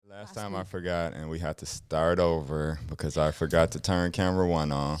Last time I forgot, and we had to start over because I forgot to turn camera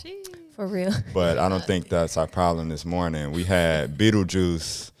 1 on. For real. But I don't think that's our problem this morning. We had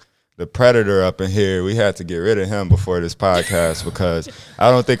Beetlejuice, the Predator, up in here. We had to get rid of him before this podcast because I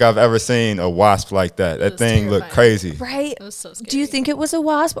don't think I've ever seen a wasp like that. That thing looked crazy. Right? It was so scary. Do you think it was a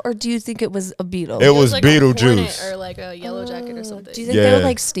wasp or do you think it was a beetle? It was like Beetlejuice. or like a yellow jacket or something. Do you think they would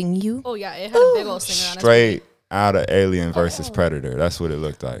like sting you? Oh yeah, it had a big old stinger on it. Straight out of Alien versus Predator. That's what it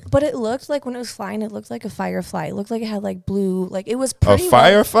looked like. But it looked like when it was flying, it looked like a firefly. It looked like it had like blue, like it was pretty. A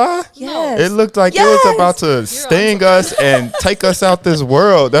firefly? Yes. It looked like it was about to sting us and take us out this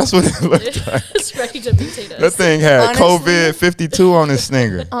world. That's what it looked like. It's ready to mutate us. That thing had Honestly, COVID-52 on its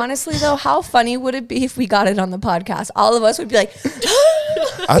stinger. Honestly, though, how funny would it be if we got it on the podcast? All of us would be like,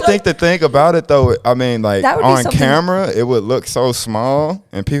 I think the thing about it, though, I mean, like That would be on something- camera, it would look so small,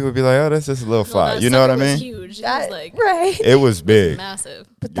 and people would be like, "Oh, that's just a little fly." that You know what I sucker was mean? Huge. It that, was like right? It was big. massive.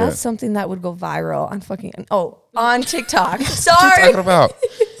 But that's Yeah. something that would go viral on fucking on TikTok. What you Sorry. talking about?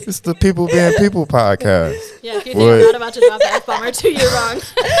 It's the People Being People podcast. Yeah, if you think What? I'm not about to drop the F-bomb or two, you're wrong.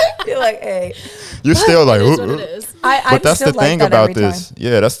 You're like, hey. You're still like, It is "Ooh, what ooh." it is. But that's the still like thing that about every this. time.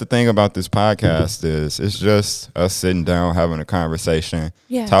 Yeah, that's the thing about this podcast is it's just us sitting down having a conversation,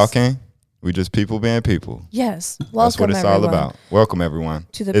 Yes. talking. We just people being people. Yes. Welcome, That's what it's all everyone. about. Welcome everyone.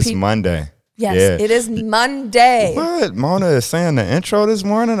 To the it's peop- Monday. Yes, Yeah. it is Monday. What? Mona is saying the intro this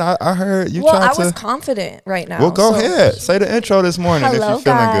morning. I heard you Well, tried I to. was confident right now. Well, go so- ahead. Say the intro this morning if Hello, you're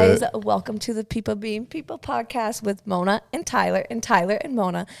feeling guys. good. Welcome to the People Being People podcast with Mona and Tyler and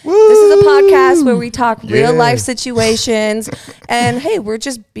Mona. This is a podcast where we talk real Yeah. life situations. And hey, we're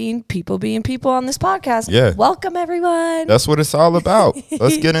just being people on this podcast. Yeah. Welcome, everyone. That's what it's all about.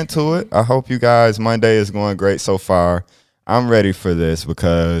 Let's get into it. I hope you guys, Monday is going great so far. I'm ready for this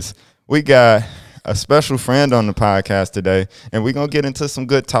because we got a special friend on the podcast today, and we're going to get into some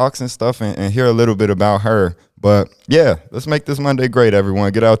good talks and stuff and hear a little bit about her. But yeah, let's make this Monday great,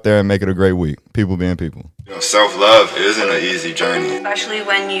 everyone. Get out there and make it a great week. People being people. Self-love isn't an easy journey. Especially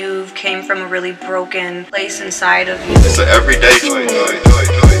when you came from a really broken place inside of you. It's an everyday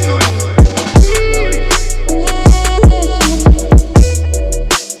choice.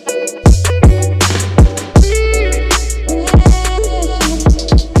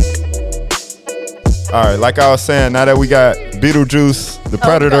 All right, like I was saying, now that we got Beetlejuice, the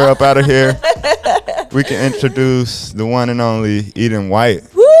Predator, up out of here, we can introduce the one and only Eden White.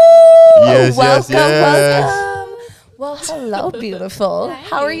 Woo! Yes, welcome, yes. welcome. Well, hello, beautiful.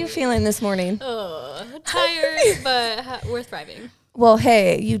 How are you feeling this morning? Oh, tired, but we're thriving. Well,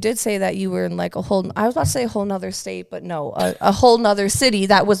 hey, you did say that you were in like I was about to say a whole nother state, but no, a whole nother city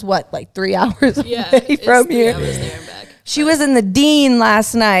that was what, like 3 hours Yeah, away it's from 3 here. hours there and back. She was in the Dean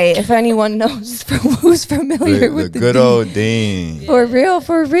last night. If anyone knows who's familiar The with the good Dean. old Dean. For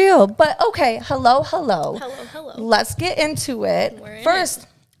real. But okay, hello. Hello. Let's get into it. We're in First,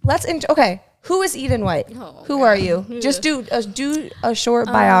 okay. Who is Eden White? Oh, Who God. are you? Just do a short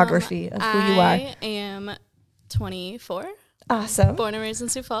biography of who you are. I am 24, Awesome. born and raised in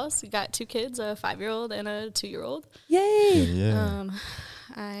Sioux Falls. Got 2 kids, a 5-year-old and a 2-year-old. Yay. Yeah.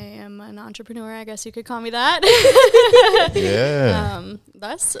 I am an entrepreneur, I guess you could call me that. Yeah.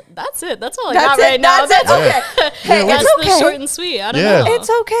 That's it. That's all I That's got it. right now. That's it. Okay. Hey, That's it's the short okay. and sweet. I don't Yeah. know. It's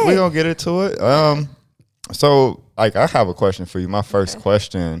okay. We're going to get into it. So, like, I have a question for you. My first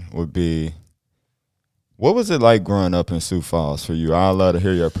question would be, what was it like growing up in Sioux Falls for you? I'd love to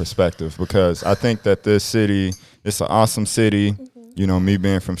hear your perspective because I think that this city, it's an awesome city. You know, me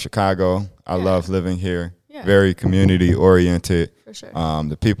being from Chicago, I love living here. Yeah. Very community oriented. For sure.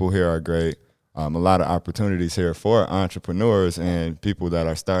 The people here are great. A lot of opportunities here for entrepreneurs and people that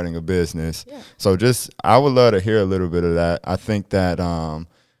are starting a business. Yeah. So I would love to hear a little bit of that. I think that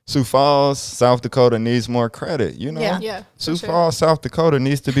Sioux Falls, South Dakota needs more credit, you know? Yeah, for Sioux sure. Falls, South Dakota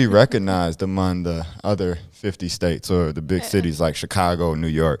needs to be recognized among the other 50 states or the big cities like Chicago, New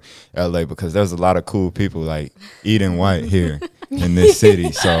York, LA, because there's a lot of cool people like Eden White here in this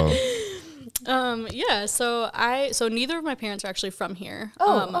city. So Yeah, so neither of my parents are actually from here.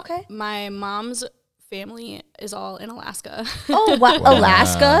 Oh, okay. My mom's family is all in Alaska. Oh, wow.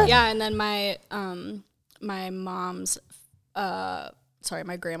 Alaska? Yeah, and then my mom's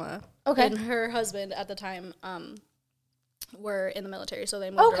my grandma Okay. and her husband at the time were in the military, so they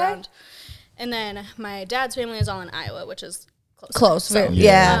moved Okay. around. And then my dad's family is all in Iowa, which is close. Close. So, Very,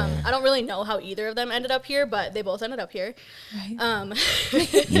 yeah. I don't really know how either of them ended up here, but they both ended up here.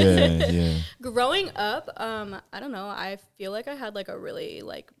 yeah. Growing up, I don't know, I feel like I had like a really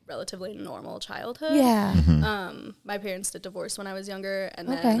like relatively normal childhood. Yeah. My parents did divorce when I was younger, and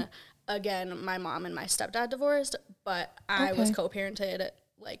Okay. then again, my mom and my stepdad divorced, but I was Okay. co-parented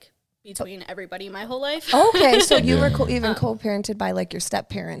like between everybody my whole life. Okay, so you were Yeah. co-parented by like your step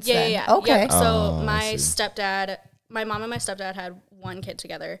parents. Yeah, then. yeah, yeah. Okay. Yep. So Oh, I my see. stepdad, my mom and my stepdad had one kid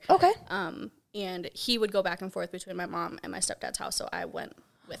together. Okay. And he would go back and forth between my mom and my stepdad's house, so I went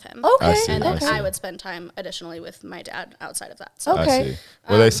with him. Okay. I see, And then okay. I would spend time additionally with my dad outside of that. So Okay. I see.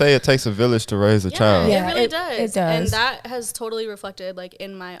 Well, they say it takes a village to raise a child. Yeah. it really it does. does. And that has totally reflected like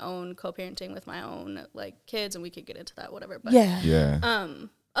in my own co-parenting with my own like kids, and we could get into that, whatever. But Yeah. Yeah.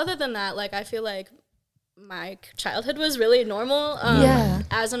 other than that, like I feel like my childhood was really normal. Yeah.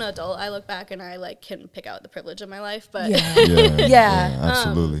 As an adult, I look back and I like can pick out the privilege of my life, but Yeah. Yeah. Yeah.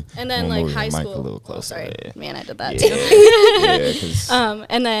 Absolutely. and then We'll like move high the mic school. a little Oh, closer. sorry, Yeah. man, I did that too. Yeah, 'cause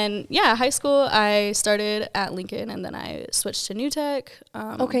And then high school I started at Lincoln, and then I switched to New Tech.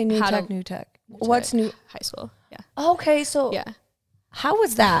 Okay. New had a- Tech. What's new? High school? Yeah, Okay. So yeah. how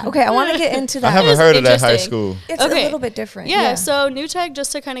was that? Okay. I want to get into that. I haven't is heard of that high interesting. school. It's Okay. a little bit different. Yeah, so New Tech,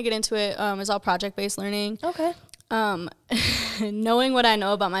 just to kind of get into it, is all project-based learning. Okay. Knowing what I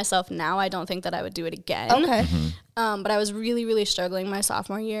know about myself now, I don't think that I would do it again. Okay. Mm-hmm. But I was really, really struggling my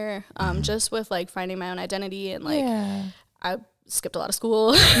sophomore year, just with like finding my own identity, and like Yeah. I skipped a lot of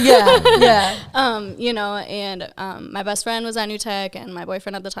school. Yeah. Yeah. You know, and my best friend was at New Tech, and my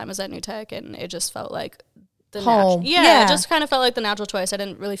boyfriend at the time was at New Tech, and it just felt like the Home. Yeah, Yeah. it just kind of felt like the natural choice. I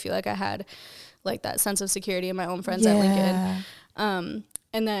didn't really feel like I had like that sense of security in my own friends at Lincoln.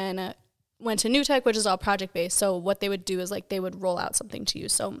 And then went to New Tech, which is all project based. So what they would do is like they would roll out something to you.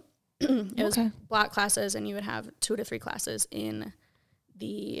 So it was block classes, and you would have 2 to 3 classes in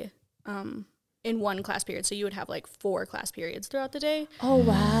the in one class period. So you would have like 4 class periods throughout the day. Oh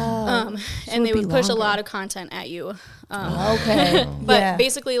wow. And they it'd would be push a longer. lot of content at you. Okay. But yeah.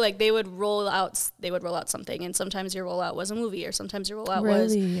 basically, like they would roll out something, and sometimes your rollout was a movie, or sometimes your rollout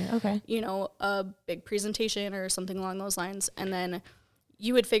was, Really? Okay. you know, a big presentation or something along those lines. And then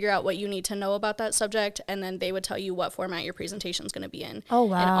you would figure out what you need to know about that subject, and then they would tell you what format your presentation is going to be in. Oh,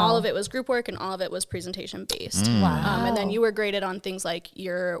 And all wow. of it was group work, and all of it was presentation based. Wow. And then you were graded on things like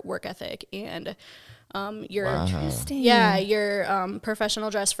your work ethic and your Interesting. your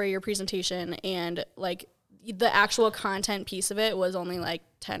professional dress for your presentation, and like the actual content piece of it was only like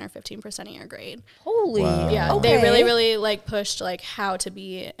 10 or 15% of your grade. Holy. Wow. Yeah, Okay. they really, really like pushed like how to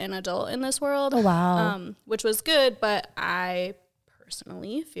be an adult in this world. Oh, wow. Which was good, but I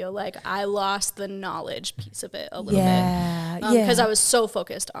personally feel like I lost the knowledge piece of it a little Yeah. bit because I was so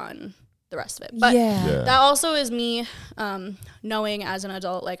focused on the rest of it. But yeah. Yeah. that also is me knowing as an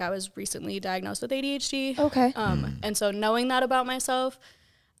adult, like I was recently diagnosed with ADHD. Okay. And so knowing that about myself,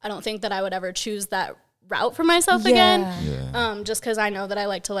 I don't think that I would ever choose that route for myself again. Yeah. Just because I know that I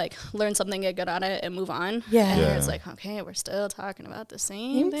like to like learn something, get good at it, and move on. Yeah. And Yeah. it's like, okay, we're still talking about the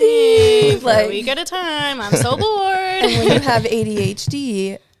same Same thing thing. for Like- a week at a time. I'm so bored. When you have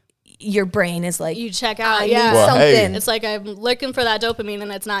ADHD, your brain is like, You check out, I yeah. need Well, hey. something. It's like I'm looking for that dopamine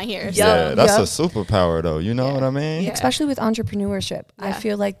and it's not here. So Yeah, that's Yup. a superpower though. You know what I mean? Yeah. especially with entrepreneurship. I Yeah.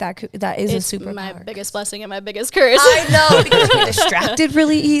 feel like that is it's a superpower. my biggest blessing and my biggest curse. I know, because you get distracted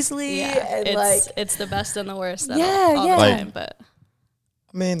really easily. Yeah, And it's like, it's the best and the worst. Yeah, all yeah. the Like- time, but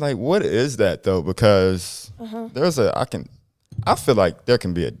I mean, like, what is that though? Because I feel like there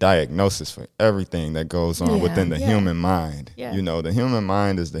can be a diagnosis for everything that goes on Yeah. within the Yeah. human mind. Yeah. You know, the human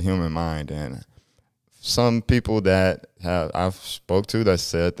mind is the human mind, and some people that I've spoke to that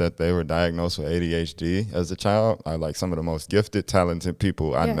said that they were diagnosed with ADHD as a child are like some of the most gifted, talented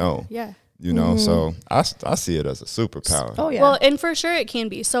people I yeah, know. Yeah. You know, so I see it as a superpower. oh yeah. Well, and for sure it can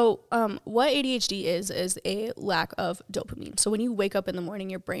be. So, what ADHD is a lack of dopamine. So when you wake up in the morning,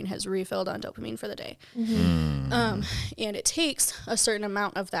 your brain has refilled on dopamine for the day, and it takes a certain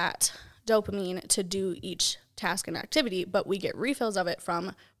amount of that dopamine to do each task and activity. But we get refills of it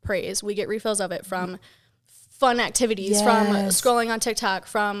from praise. We get refills of it from fun activities, from Yes. scrolling on TikTok,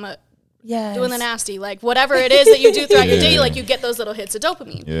 from yes. doing the nasty, like whatever it is that you do throughout your day. Yeah. Like you get those little hits of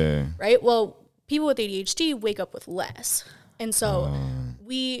dopamine. Yeah. Right? Well, people with ADHD wake up with less. And so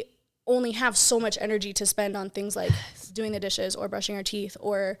we only have so much energy to spend on things like doing the dishes or brushing our teeth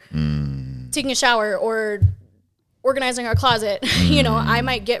or taking a shower or organizing our closet. You know, I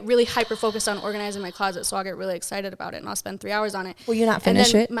might get really hyper focused on organizing my closet, so I'll get really excited about it and I'll spend 3 hours on it. Will you not And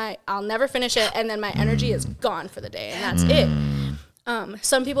finish then it? I'll never finish it, and then my energy is gone for the day, and that's it.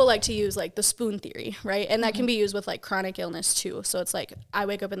 Some people like to use like the spoon theory, right? And that can be used with like chronic illness too. So it's like I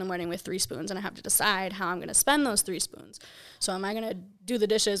wake up in the morning with 3 spoons and I have to decide how I'm going to spend those 3 spoons. So am I going to do the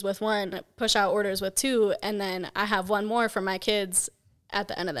dishes with 1, push out orders with 2, and then I have 1 more for my kids at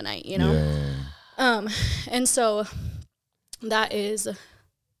the end of the night, you know? Yeah. And so that is,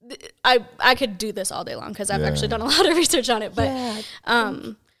 I could do this all day long because I've Yeah. actually done a lot of research on it, but Yeah.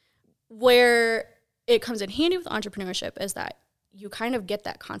 where it comes in handy with entrepreneurship is that you kind of get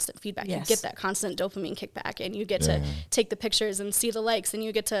that constant feedback. Yes. You get that constant dopamine kickback, and you get to take the pictures and see the likes, and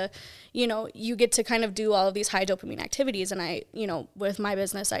you get to, you get to kind of do all of these high dopamine activities. And I, with my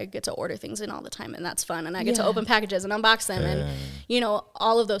business, I get to order things in all the time, and that's fun. And I get to open packages and unbox them. And,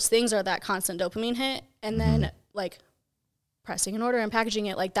 all of those things are that constant dopamine hit. And then like pressing an order and packaging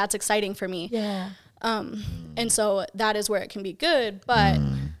it, like that's exciting for me. Yeah. And so that is where it can be good, but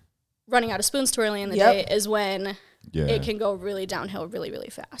running out of spoons too early in the day is when it can go really downhill really, really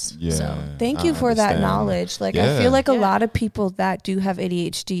fast. Yeah. So Thank you for that knowledge. Like, I feel like a lot of people that do have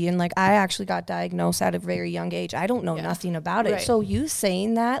ADHD, and like I actually got diagnosed at a very young age. I don't know nothing about it. Right. So you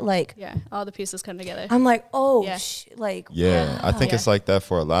saying that, like, all the pieces come together. I'm like, oh, I think it's like that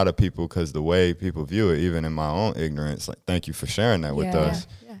for a lot of people, because the way people view it, even in my own ignorance, like, thank you for sharing that with us.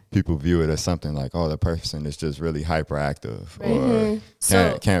 People view it as something like, oh, the person is just really hyperactive or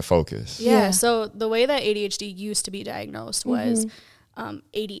can't focus. So the way that ADHD used to be diagnosed was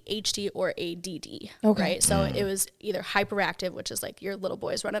ADHD or ADD, right? So it was either hyperactive, which is like your little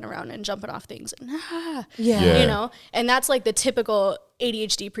boys running around and jumping off things, and and that's like the typical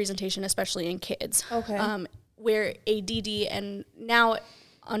ADHD presentation, especially in kids. Where ADD, and now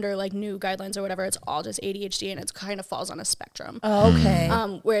under like new guidelines or whatever, it's all just ADHD, and it kind of falls on a spectrum.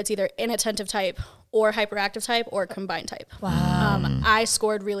 Where it's either inattentive type or hyperactive type or combined type. I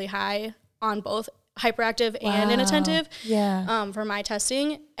scored really high on both hyperactive and inattentive for my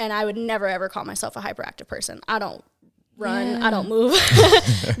testing, and I would never ever call myself a hyperactive person. I don't run, I don't move.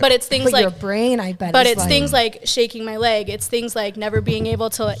 But it's things like your brain, I bet. But it's things like shaking my leg. It's things like never being able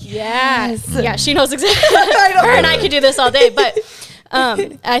to she knows exactly. Her and I could do this all day, but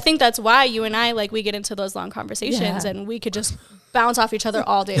I think that's why you and I, like, we get into those long conversations and we could just bounce off each other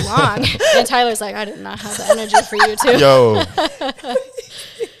all day long. And Tyler's like, I did not have the energy for you too. Yo,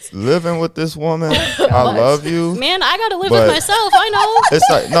 living with this woman, I love you. Man, I gotta live with myself. I know. It's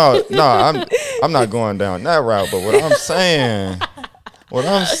like no, I'm not going down that route. But what I'm saying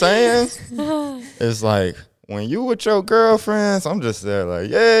is like, when you with your girlfriends, I'm just there like,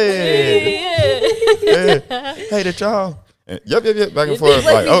 yay. Hey, did y'all? Yep, back and forth.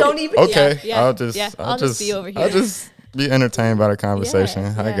 Like, okay, I'll just be over here. I'll just be entertained by the conversation.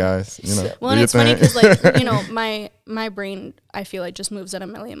 Hi guys, Well, and it's funny because like my brain, I feel like just moves at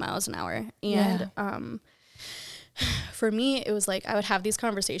 1,000,000 miles an hour, and for me, it was like I would have these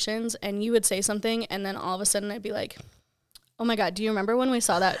conversations, and you would say something, and then all of a sudden I'd be like, oh my God, do you remember when we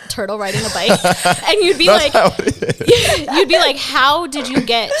saw that turtle riding a bike? And you'd be like, how did you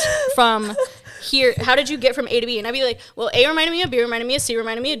get from here? How did you get from A to B? And I'd be like, well, A reminded me of B, reminded me of C,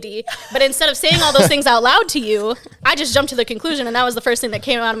 reminded me of D. But instead of saying all those things out loud to you, I just jumped to the conclusion, and that was the first thing that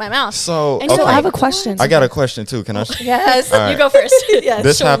came out of my mouth. So, I have a question. I got a question too. Can I? Yes, right. You go first. Yes,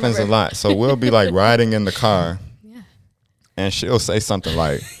 this happens a lot. So we'll be like riding in the car, and she'll say something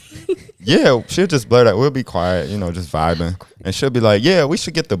like, she'll just blurt out. We'll be quiet, just vibing. And she'll be like, yeah, we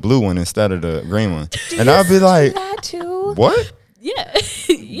should get the blue one instead of the green one. And I'll be like, that too? What?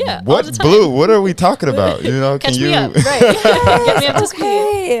 Yeah. What blue? What are we talking about? Can Catch you? Me up. Right. Get me up to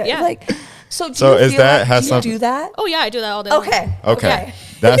speed. Yeah. Like, so do you do that? Oh yeah, I do that all day long. Okay.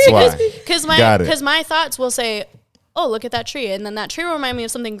 That's why. Because my thoughts will say, oh, look at that tree. And then that tree will remind me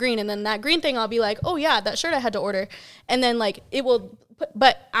of something green. And then that green thing, I'll be like, oh yeah, that shirt I had to order. And then like it will,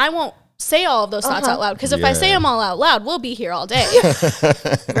 but I won't say all of those thoughts out loud. Because if I say them all out loud, we'll be here all day.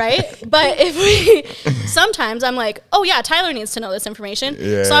 Right? But sometimes I'm like, oh yeah, Tyler needs to know this information.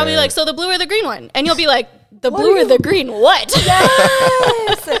 Yeah. So I'll be like, so the blue or the green one? And you'll be like, the blue or the green what?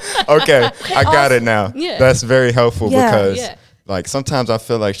 Yes. Okay, I got it now. Yeah. That's very helpful because like sometimes I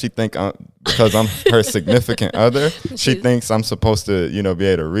feel like she think because I'm her significant other, she thinks I'm supposed to, be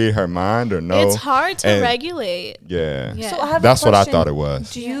able to read her mind or know. It's hard to regulate. Yeah. So that's what I thought it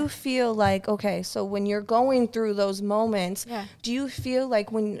was. Do you feel like, so when you're going through those moments, do you feel like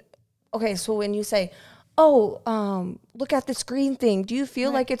so when you say, look at this green thing, do you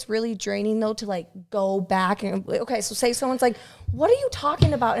feel like it's really draining though to like go back and so say someone's like, what are you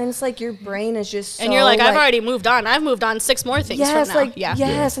talking about? And it's like your brain is just so, and you're like, I've already moved on. I've moved on 6 more things from now.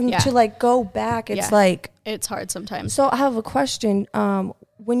 And to like go back, it's like it's hard sometimes. So I have a question.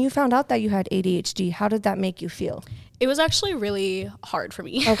 When you found out that you had ADHD, how did that make you feel? It was actually really hard for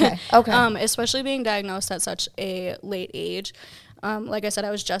me. Okay. Especially being diagnosed at such a late age. Like I said,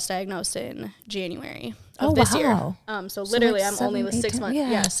 I was just diagnosed in January of this year. So literally I'm only 6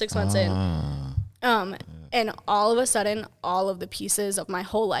 months. 6 months in. And all of a sudden, all of the pieces of my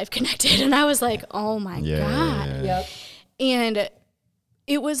whole life connected. And I was like, oh my God. Yep. And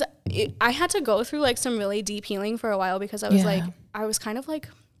I had to go through like some really deep healing for a while because I was like, I was kind of like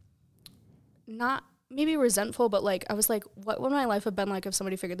not maybe resentful, but like I was like, what would my life have been like if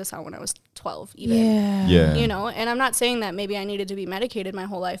somebody figured this out when I was 12 even? Yeah. You know, and I'm not saying that maybe I needed to be medicated my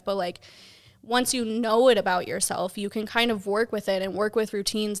whole life, but like once you know it about yourself, you can kind of work with it and work with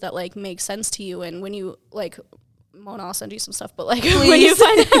routines that like make sense to you. And when you like, Mona, I'll send you some stuff, but like when you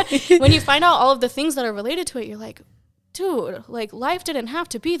find out all of the things that are related to it, you're like, dude, like life didn't have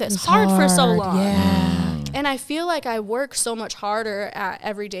to be this hard for so long. And I feel like I work so much harder at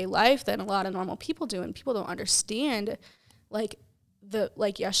everyday life than a lot of normal people do, and people don't understand. Like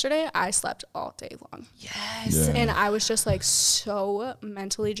yesterday, I slept all day long. Yes. And I was just like so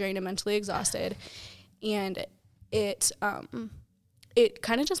mentally drained and mentally exhausted, and it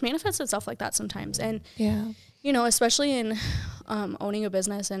kind of just manifests itself like that sometimes. And you know, especially in owning a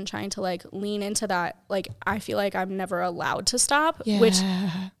business and trying to like lean into that, like I feel like I'm never allowed to stop, which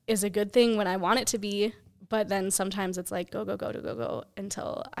is a good thing when I want it to be. But then sometimes it's like go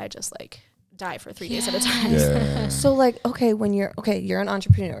until I just like die for 3 days at a time. So like, when you're an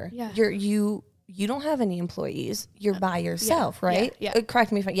entrepreneur. Yeah. You don't have any employees. You're by yourself, right? Yeah.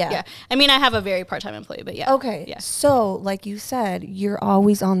 Correct me if I mean, I have a very part-time employee, but Okay. Yeah. So like you said, you're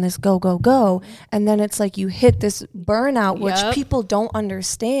always on this go. And then it's like you hit this burnout, which people don't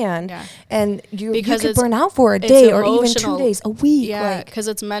understand. Yeah. And you could burn out for a day or even 2 days, a week. Yeah, because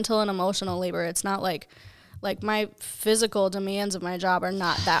it's mental and emotional labor. It's not like my physical demands of my job are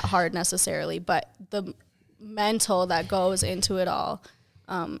not that hard necessarily, but the mental that goes into it all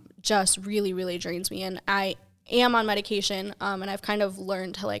just really, really drains me. And I am on medication, and I've kind of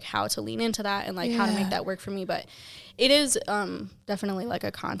learned to like how to lean into that and like how to make that work for me. But it is definitely like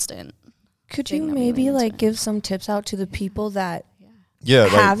a constant. Could you maybe like give some tips out to the people that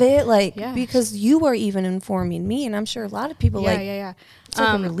have it? Like, because you were even informing me, and I'm sure a lot of people it's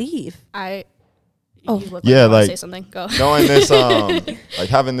like a relief. Say something. Go. Knowing this, like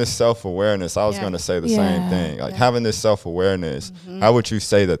having this self-awareness, I was going to say the same thing. Like having this self-awareness, how would you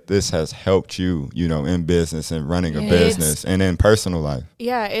say that this has helped you, you know, in business and running a business and in personal life?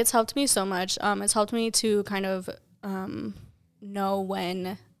 Yeah, it's helped me so much. It's helped me to kind of know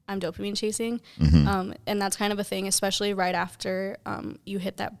when I'm dopamine chasing. And that's kind of a thing, especially right after you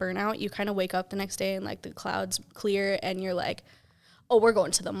hit that burnout. You kind of wake up the next day and like the clouds clear and you're like, oh, we're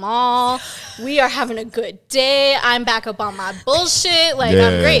going to the mall. We are having a good day. I'm back up on my bullshit. Like,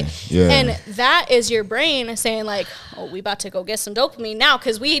 I'm great. And that is your brain saying, like, oh, we about to go get some dopamine now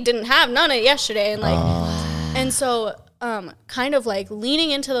because we didn't have none of it yesterday. And, like, and so kind of, like,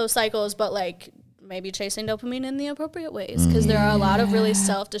 leaning into those cycles, but, like, maybe chasing dopamine in the appropriate ways because there are a lot of really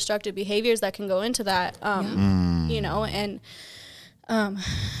self-destructive behaviors that can go into that, you know, and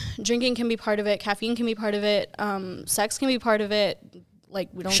drinking can be part of it. Caffeine can be part of it. Sex can be part of it. Like,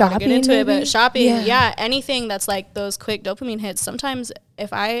 we don't want to get into it, but shopping, anything that's like those quick dopamine hits. Sometimes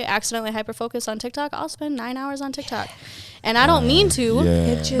if I accidentally hyperfocus on TikTok, I'll spend 9 hours on TikTok. And I don't mean to,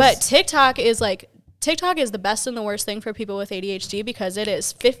 but TikTok is the best and the worst thing for people with ADHD because it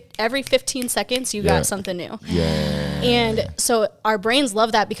is every 15 seconds you got something new. And so our brains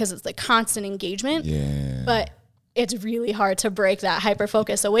love that because it's the constant engagement. But it's really hard to break that hyper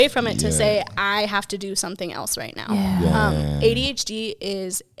focus away from it to say, I have to do something else right now. ADHD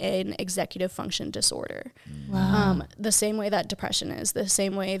is an executive function disorder. The same way that depression is, the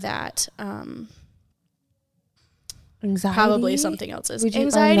same way that anxiety, probably something else is.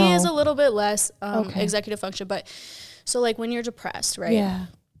 Anxiety is a little bit less executive function, but so like when you're depressed, right?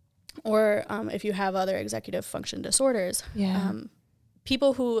 Or if you have other executive function disorders,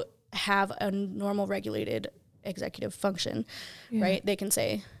 people who have a normal regulated executive function, right? They can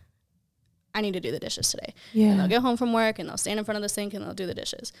say, I need to do the dishes today. And they'll get home from work and they'll stand in front of the sink and they'll do the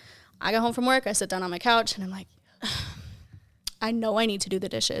dishes. I get home from work, I sit down on my couch and I'm like, I know I need to do the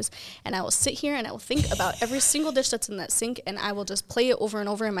dishes. And I will sit here and I will think about every single dish that's in that sink and I will just play it over and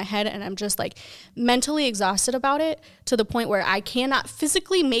over in my head. And I'm just like mentally exhausted about it to the point where I cannot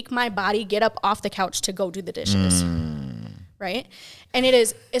physically make my body get up off the couch to go do the dishes. Right? And it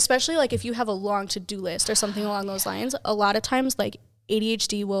is, especially like if you have a long to-do list or something along those lines, a lot of times like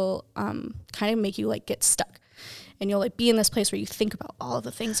ADHD will kind of make you like get stuck. And you'll like be in this place where you think about all of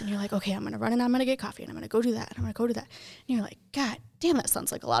the things and you're like, okay, I'm going to run and I'm going to get coffee and I'm going to go do that and I'm going to go do that. And you're like, God damn, that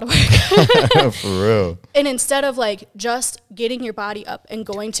sounds like a lot of work. For real. And instead of like just getting your body up and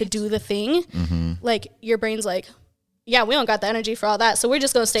going to do the thing, like your brain's like, yeah, we don't got the energy for all that. So we're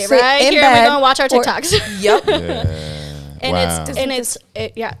just going to stay right here and we're going to watch our TikToks. And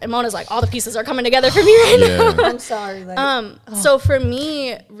and Mona's like, all the pieces are coming together for me right now. I'm sorry. So for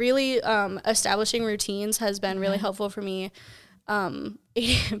me, really establishing routines has been really helpful for me.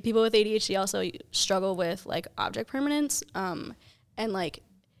 People with ADHD also struggle with like object permanence. And like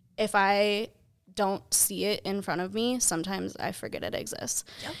if I don't see it in front of me, sometimes I forget it exists.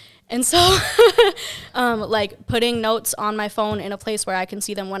 Yep. And so, like putting notes on my phone in a place where I can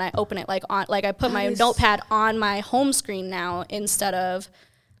see them when I open it, like I put my notepad on my home screen now instead of,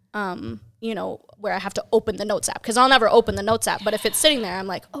 you know, where I have to open the notes app, because I'll never open the notes app. But if it's sitting there, I'm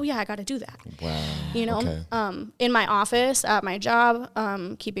like, oh yeah, I got to do that. Wow. You know, Okay. In my office, at my job,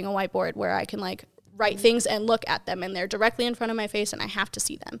 keeping a whiteboard where I can like write things and look at them, and they're directly in front of my face and I have to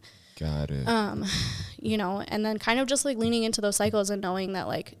see them. Got it. You know, and then kind of just like leaning into those cycles and knowing that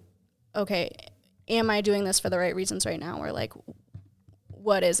like, okay, am I doing this for the right reasons right now? Or like,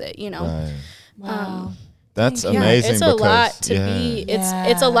 what is it, you know? Right. Wow. That's amazing. It's a lot to be, Yeah.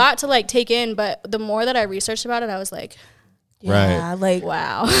 it's a lot to like take in, but the more that I researched about it, I was like, Yeah, like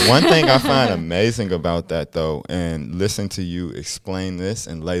wow. One thing I find amazing about that, though, and listen to you explain this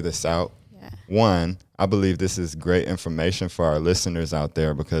and lay this out. Yeah. One, I believe this is great information for our listeners out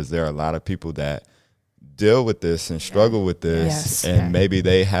there, because there are a lot of people that deal with this and struggle with this, Yes. and maybe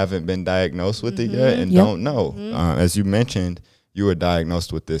they haven't been diagnosed with it yet and don't know. As you mentioned, you were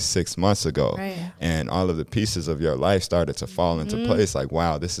diagnosed with this 6 months ago, Right. and all of the pieces of your life started to fall into place. Like,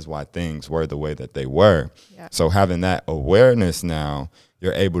 wow, this is why things were the way that they were. Yeah. So having that awareness now,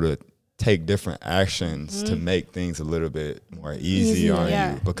 you're able to take different actions to make things a little bit more easy on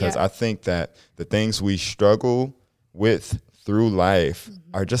Yeah. you. Because Yeah. I think that the things we struggle with through life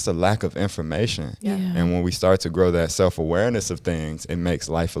are just a lack of information. Yeah. And when we start to grow that self-awareness of things, it makes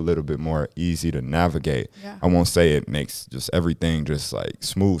life a little bit more easy to navigate. Yeah. I won't say it makes just everything just like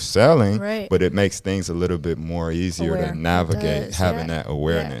smooth sailing, Right. but it makes things a little bit more easier Aware. to It navigate, does, having yeah. that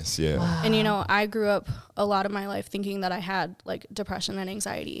awareness. Yeah. And, you know, I grew up a lot of my life thinking that I had like depression and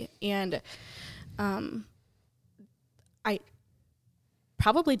anxiety, and I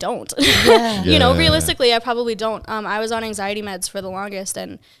probably don't. Yeah. You know, Yeah. realistically, I probably don't. I was on anxiety meds for the longest,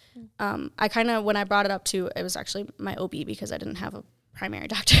 and I kind of, when I brought it up to, it was actually my OB, because I didn't have a primary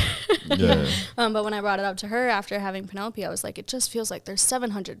doctor. Yeah. But when I brought it up to her after having Penelope, I was like, it just feels like there's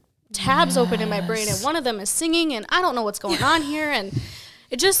 700 tabs open in my brain, and one of them is singing, and I don't know what's going on here, and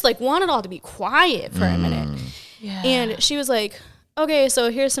it just like wanted all to be quiet for a minute. Yeah. And she was like, okay,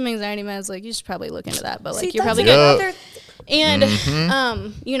 so here's some anxiety meds, like you should probably look into that, but like See, you're that's probably Yeah. good. And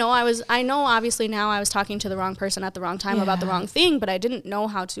you know, I know obviously now I was talking to the wrong person at the wrong time about the wrong thing, but I didn't know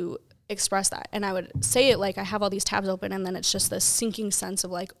how to express that. And I would say it like I have all these tabs open, and then it's just this sinking sense of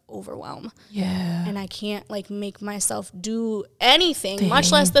like overwhelm. Yeah. And I can't like make myself do anything,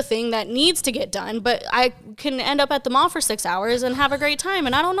 much less the thing that needs to get done. But I can end up at the mall for 6 hours and have a great time,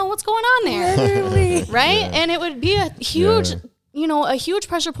 and I don't know what's going on there. Literally. Right? And it would be a huge, Yeah. you know, a huge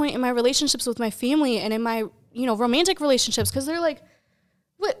pressure point in my relationships with my family and in my, you know, romantic relationships, because they're like,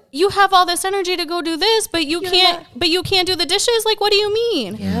 what, you have all this energy to go do this, but you can't do the dishes? Like, what do you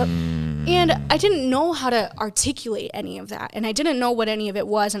mean? Yep. And I didn't know how to articulate any of that, and I didn't know what any of it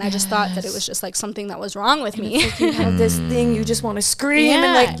was, and I just thought that it was just like something that was wrong with me. You have this thing, you just want to scream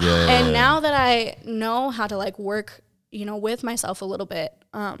and like, Yeah. And now that I know how to like work, you know, with myself a little bit,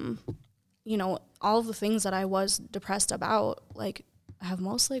 you know, all of the things that I was depressed about, like, have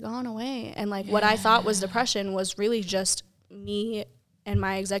mostly gone away. And like what I thought was depression was really just me and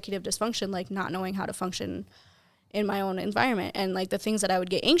my executive dysfunction, like not knowing how to function in my own environment. And like the things that I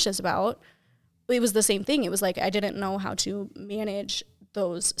would get anxious about, it was the same thing. It was like I didn't know how to manage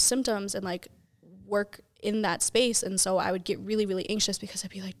those symptoms and like work in that space. And so I would get really, really anxious, because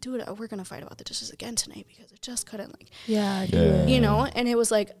I'd be like, dude, we're going to fight about the dishes again tonight, because I just couldn't, like, yeah, Yeah. you know. And it was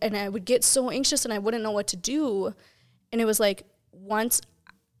like, and I would get so anxious and I wouldn't know what to do. And it was like once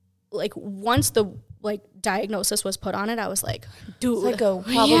the like diagnosis was put on it, I was like, dude, It's like a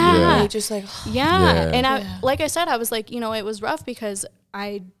probably yeah. just like Yeah. And I, like I said, I was like, you know, it was rough, because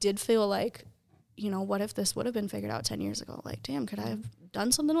I did feel like, you know, what if this would have been figured out 10 years ago? Like, damn, could I have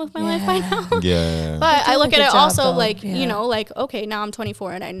done something with my life by now? Yeah. But I doing look a at good it job, also though. like, Yeah. you know, like, okay, now I'm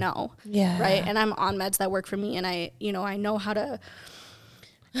 24 and I know, yeah, right? And I'm on meds that work for me, and I, you know, I know how to,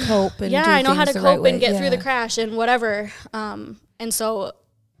 cope and yeah, do I know how to things the right cope way. and get through the Yeah. crash and whatever. And so,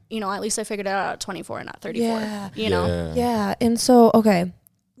 you know, at least I figured it out at 24 and not 34, Yeah. you know? Yeah, and so okay,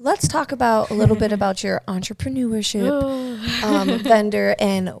 let's talk about a little bit about your entrepreneurship vendor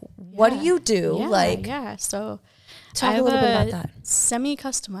and what do you do? Yeah, like, yeah. So talk I a have little bit about that.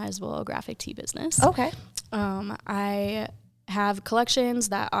 semi-customizable graphic tee business. Okay. I have collections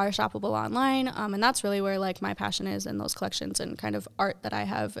that are shoppable online, and that's really where like my passion is in those collections and kind of art that I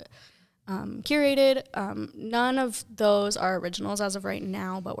have curated. None of those are originals as of right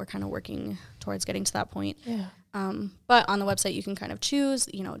now, but we're kind of working towards getting to that point. Yeah. But on the website, you can kind of choose,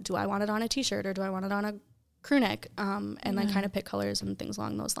 you know, do I want it on a t-shirt or do I want it on a crew neck, and then kind of pick colors and things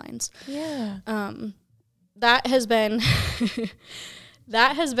along those lines. Yeah. That has been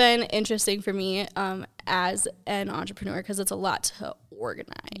that has been interesting for me as an entrepreneur, because it's a lot to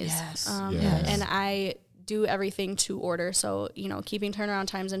organize. Yes. And I do everything to order, so keeping turnaround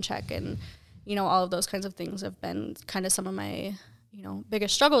times in check, and all of those kinds of things have been kind of some of my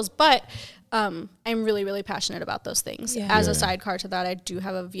biggest struggles, but I'm really, really passionate about those things. As a sidecar to that, I do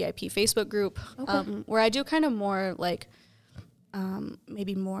have a VIP Facebook group where I do kind of more like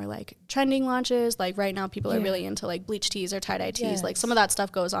maybe more like trending launches. Like right now people are really into like bleach tees or tie-dye tees. Like some of that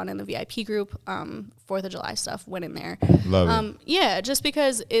stuff goes on in the VIP group. 4th of July stuff went in there. Love it. Yeah, just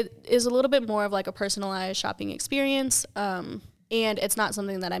because it is a little bit more of like a personalized shopping experience. And it's not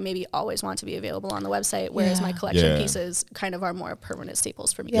something that I maybe always want to be available on the website, whereas my collection pieces kind of are more permanent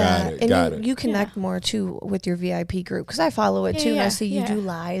staples for me. And you connect more too with your VIP group, because I follow it too, and I see you do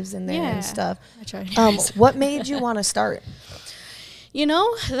lives in there and stuff. I try. What made you want to start?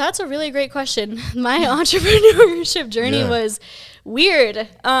 That's a really great question. My entrepreneurship journey was weird,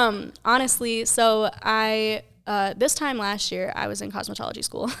 honestly. So I this time last year, I was in cosmetology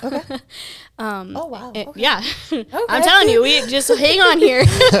school. Okay. Oh, wow. Yeah. Okay. I'm telling you, we just hang on here.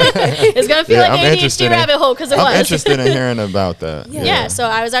 It's going to feel like an ADHD rabbit hole, because I'm interested in hearing about that. Yeah. So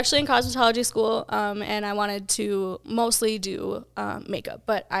I was actually in cosmetology school, and I wanted to mostly do makeup.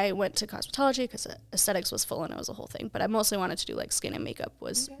 But I went to cosmetology because aesthetics was full and it was a whole thing. But I mostly wanted to do like skin and makeup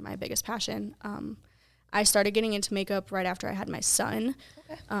was my biggest passion. I started getting into makeup right after I had my son.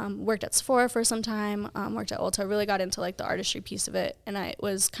 Worked at Sephora for some time, worked at Ulta, really got into like the artistry piece of it. And it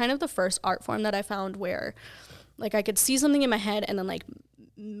was kind of the first art form that I found where like I could see something in my head and then like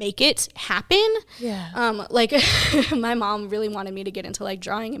make it happen. Yeah. Like my mom really wanted me to get into like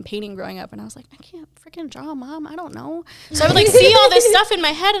drawing and painting growing up. And I was like, I can't freaking draw, Mom. I don't know. So I would like see all this stuff in my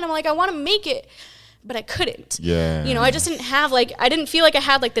head and I'm like, I want to make it. But I couldn't. Yeah. I just didn't have I didn't feel like I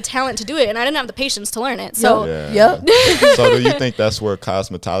had like the talent to do it, and I didn't have the patience to learn it. So So do you think that's where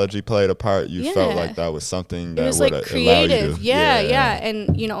cosmetology played a part? You felt like that was something that would like creative. Allow you to,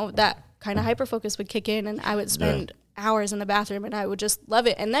 and that kind of hyper focus would kick in, and I would spend hours in the bathroom, and I would just love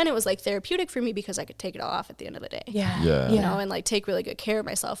it. And then it was like therapeutic for me because I could take it all off at the end of the day. And like take really good care of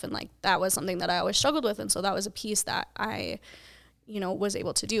myself, and like that was something that I always struggled with, and so that was a piece that I was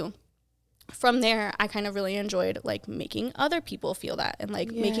able to do. From there, I kind of really enjoyed like making other people feel that, and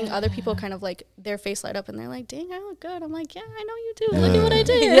like making other people kind of like their face light up and they're like, dang, I look good. I'm like, yeah, I know you do. Look at what I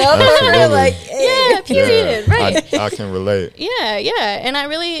did. Like, period. Right. I can relate. And I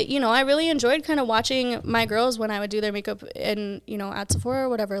really enjoyed kind of watching my girls when I would do their makeup and, at Sephora or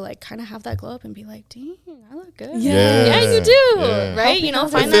whatever, like kind of have that glow up and be like, dang, I look good. Yeah, you do. Right.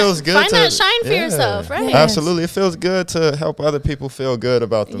 Find that shine for yourself. Right. Absolutely. It feels good to help other people feel good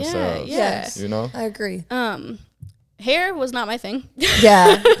about themselves. I agree. Hair was not my thing.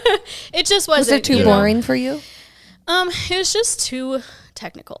 Yeah. It just wasn't. Was it too boring for you? It was just too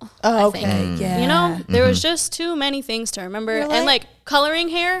technical. Oh, okay. Yeah. There was just too many things to remember. And like coloring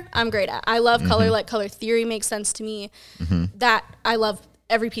hair, I'm great at. I love color. Like color theory makes sense to me. That I love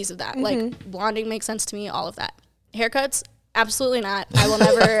every piece of that. Like blonding makes sense to me. All of that. Haircuts. Absolutely not. I will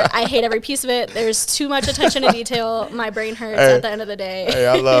never. I hate every piece of it. There's too much attention to detail. My brain hurts at the end of the day. Hey,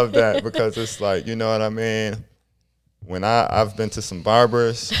 I love that because it's like, you know what I mean? When I've been to some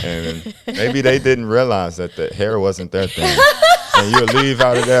barbers and maybe they didn't realize that the hair wasn't their thing. And you'll leave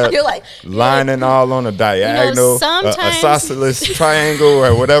out of that you're like, lining all on a diagonal, a isosceles triangle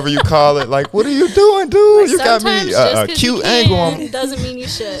or whatever you call it. Like, what are you doing, dude? You got me a cute angle on. Doesn't mean you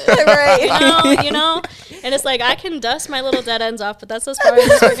should. Right. You know? And it's like, I can dust my little dead ends off, but that's as far as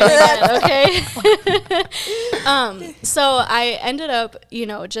we're going to get, okay? So I ended up,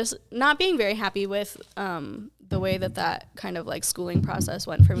 just not being very happy with the way that kind of like schooling process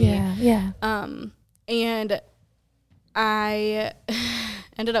went for me. Yeah. And I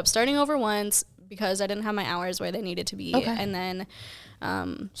ended up starting over once because I didn't have my hours where they needed to be. Okay. And then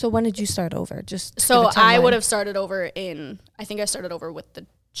so when did you start over? So I would have started over I think I started over with the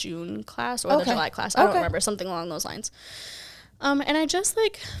June class or the July class. I don't remember, something along those lines. And I just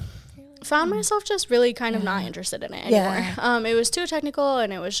like found myself just really kind of not interested in it anymore. It was too technical,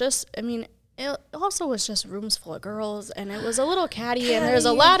 and it was just, it also was just rooms full of girls, and it was a little catty, and there was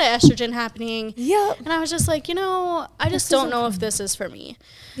a lot of estrogen happening. Yep. And I was just like, I just don't know if this is for me.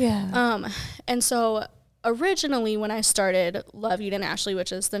 Yeah. And so originally when I started Love Eden Ashley,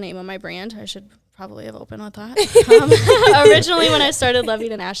 which is the name of my brand, I should probably have opened with that. Originally when I started Love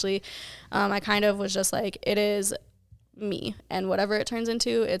Eden Ashley, I kind of was just like, it is me, and whatever it turns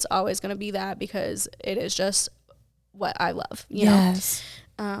into, it's always going to be that, because it is just what I love, you know?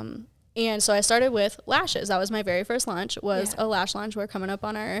 And so I started with lashes. That was my very first launch, was a lash launch. We're coming up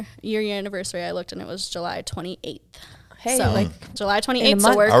on our year anniversary. I looked and it was July 28th. Hey, so like July in a 28th. So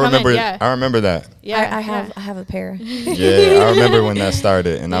month. we're I remember. coming. Yeah. I remember that. Yeah. I have a pair. Yeah, I remember when that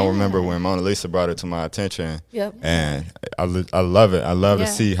started, and I remember when Mona Lisa brought it to my attention. Yep. And I love it. I love to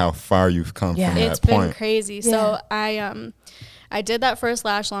see how far you've come from It's that been point. crazy. Yeah. So I did that first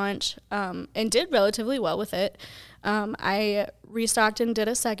lash launch and did relatively well with it. I restocked and did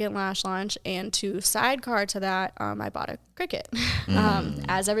a second lash launch, and to sidecar to that, I bought a Cricut,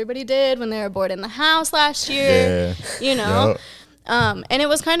 as everybody did when they were bored in the house last year. You know. Yep. And it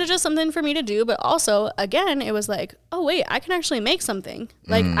was kind of just something for me to do, but also, again, it was like, oh wait, I can actually make something.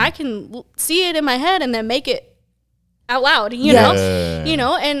 Like I can see it in my head and then make it out loud, you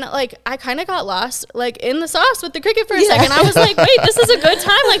know, and like I kind of got lost like in the sauce with the Cricut for a second. I was like, wait, this is a good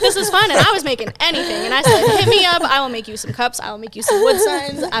time. Like this is fun. And I was making anything. And I said, hit me up. I will make you some cups. I will make you some wood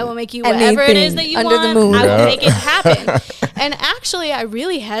signs. I will make you whatever it is that you under want. the moon. I will make it happen. And actually, I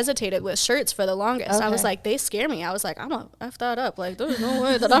really hesitated with shirts for the longest. I was like, they scare me. I was like, I'm going to F that up. Like, there's no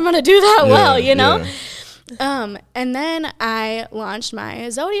way that I'm going to do that well, you know? Yeah. And then I launched my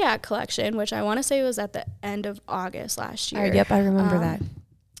Zodiac collection, which I want to say was at the end of August last year. Yep, I remember that.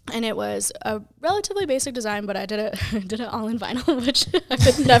 And it was a relatively basic design, but I did it all in vinyl, which I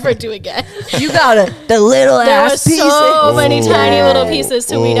could never do again. You got the little There ass was pieces. so many Ooh. tiny little pieces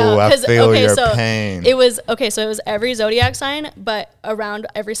to weed out. I feel your so pain. it was every Zodiac sign, but around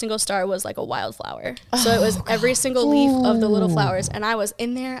every single star was like a wildflower. So it was every single leaf of the little flowers, and I was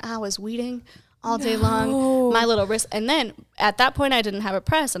in there. I was weeding all day long, my little wrist. And then at that point I didn't have a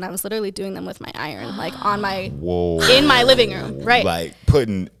press, and I was literally doing them with my iron, like on my, in my living room, right? Like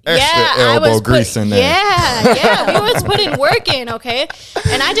putting extra elbow grease in there. Yeah, we was putting work in, okay?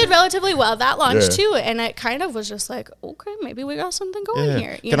 And I did relatively well that launch too, and it kind of was just like, okay, maybe we got something going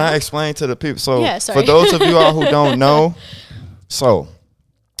here. Can I explain to the people? So Yeah, sorry. for those of you all who don't know, so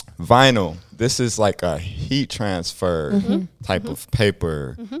vinyl, this is like a heat transfer type of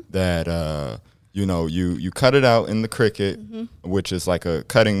paper that you cut it out in the Cricut, which is like a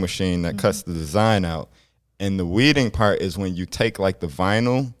cutting machine that cuts the design out. And the weeding part is when you take like the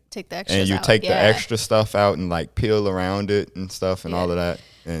vinyl Take the extras and you out. take the extra stuff out and like peel around it and stuff and all of that.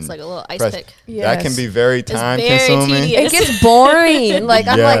 And It's like a little ice press. pick. That can be very time very consuming. tedious. It gets boring. Like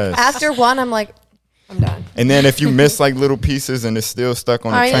I'm like Yes. after one, I'm like, I'm done. And then if you miss like little pieces and it's still stuck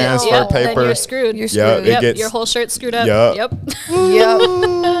on the I know. transfer Yep, then paper, you're screwed. You're Yeah, screwed. it Yep, gets- your whole shirt's screwed up. Yep.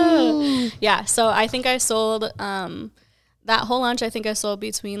 Yep. Yeah, so I think I sold that whole launch. I think I sold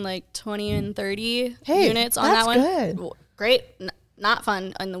between like 20 and 30 units on that that's one. good. Great. Not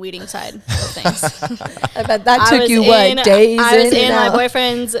fun on the weeding side of things. I bet that took you I days was in in and my out.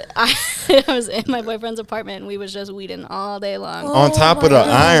 boyfriend's. I was in my boyfriend's apartment, and we was just weeding all day long. on top of the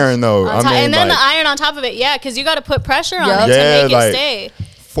iron though. On top- I mean, and then like, the iron on top of it, yeah, because you got to put pressure on Yup. it to Yeah, make like- it stay.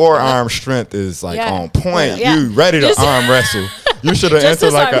 forearm strength is like Yeah. on point. Yeah. You ready to Just- arm wrestle. You should have Just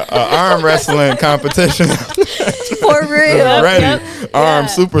entered like this a arm wrestling competition. For real. Yep, Ready. yep. Arm Yeah.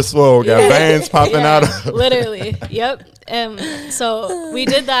 super swole. Got veins popping out of Literally. Yep. So we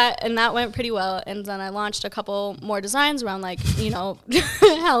did that, and that went pretty well. And then I launched a couple more designs around, like,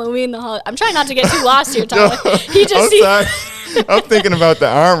 Halloween. I'm trying not to get too lost here, Tyler. I'm sorry. I'm thinking about the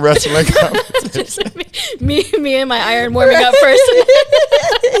arm wrestling competition. Just me and my iron warming up first.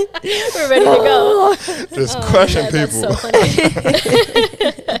 We're ready to go. Just crushing Yeah, that's people. so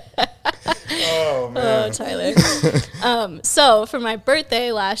funny. Oh man. Oh, Tyler. So for my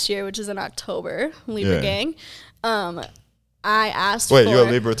birthday last year, which is in October, Libra Yeah. gang, I asked Wait, for... you're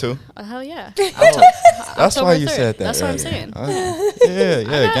a Libra too? Hell yeah. That's why October you 3rd. said that. That's what I'm earlier. saying.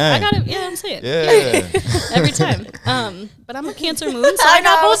 Yeah, gang. I got it. Yeah, I'm saying. Yeah. Every time. But I'm a Cancer moon, so I I got know,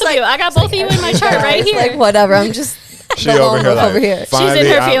 I both was of you. I got both of you in my chart right It's here. like whatever. I'm just She the over lone here wolf like over here. finally, She's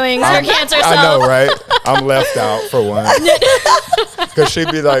in her I'm- feelings, her Cancer I know, self. right? I'm left out for one. Because she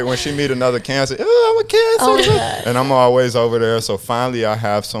be like, when she meet another Cancer, oh, I'm a Cancer. Oh, and I'm always over there. So finally I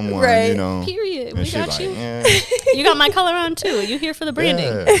have someone, Right. Period. And We she got like, you. yeah. You got my color on too. You here for the branding.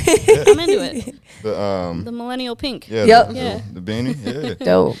 Yeah. I'm into it. The, The millennial pink. yeah, Yep. the beanie. Yeah.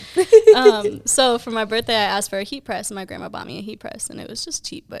 Dope. So for my birthday, I asked for a heat press, and my grandma bought me a heat press, and it was just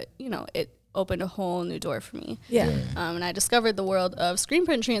cheap, but it opened a whole new door for me. Yeah. And I discovered the world of screen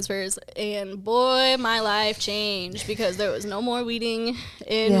print transfers, and boy, my life changed because there was no more weeding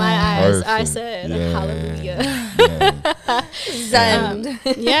in my eyes. Perfect. I said, hallelujah. Zen.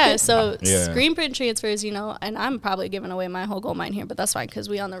 So screen print transfers, you know, and I'm probably giving away my whole gold mine here, but that's fine because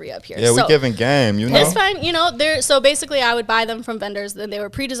we on the re-up here. Yeah, we giving game, you know. It's fine, you know. So basically, I would buy them from vendors. Then they were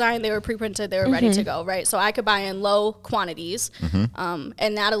pre-designed, they were pre-printed, they were ready to go, right? So I could buy in low quantities,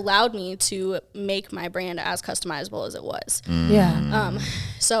 and that allowed me to make my brand as customizable as it was. Yeah.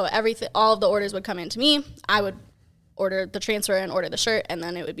 So everything, all of the orders would come into me. I would order the transfer and order the shirt, and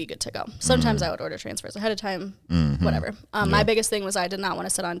then it would be good to go. Sometimes I would order transfers ahead of time, whatever. My biggest thing was I did not want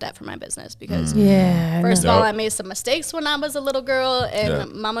to sit on debt for my business because first of all, I made some mistakes when I was a little girl,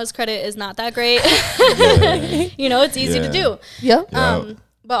 and mama's credit is not that great. You know, it's easy to do. Yep.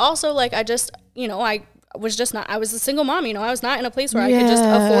 But also, like, I just, you know, I was a single mom, you know, I was not in a place where I could just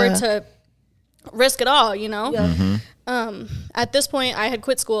afford to risk it all, you know. At this point I had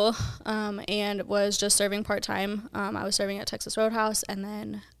quit school and was just serving part-time. I was serving at Texas Roadhouse, and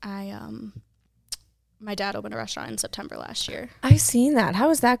then my dad opened a restaurant in September last year. I've seen that. How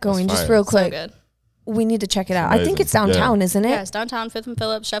is that going? Just real quick. So good. We need to check it out. I think it's downtown, isn't it? Yeah, it's downtown, 5th and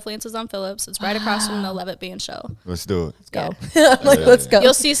Phillips. Chef Lance is on Phillips. It's right across from the Levitt Band show. Let's do it. Let's go. Let's go.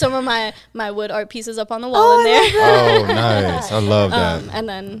 You'll see some of my wood art pieces up on the wall in there. Oh, nice. I love that. And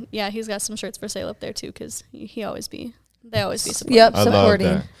then, he's got some shirts for sale up there, too, because they always be supporting. Yep, I supporting.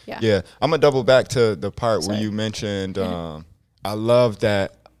 love that. Yeah. I'm going to double back to the part where you mentioned, I love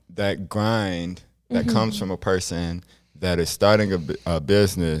that grind that comes from a person that is starting a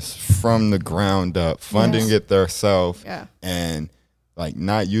business from the ground up, funding it themselves, and like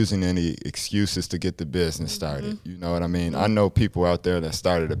not using any excuses to get the business started. You know what I mean? I know people out there that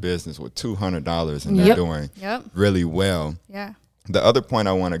started a business with $200 and they're doing really well. Yeah. The other point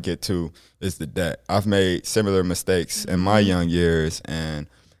I want to get to is the debt. I've made similar mistakes in my young years, and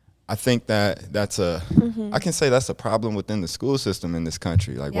I think that's I can say that's a problem within the school system in this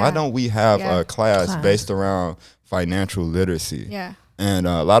country. Like, why don't we have a class based around financial literacy? Yeah. And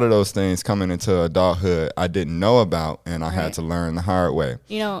a lot of those things coming into adulthood I didn't know about, and I had to learn the hard way.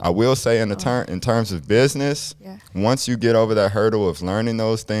 You know, I will say in terms of business, once you get over that hurdle of learning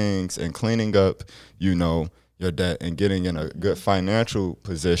those things and cleaning up, you know, your debt and getting in a good financial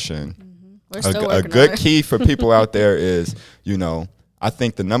position, a good key for people out there is, you know, I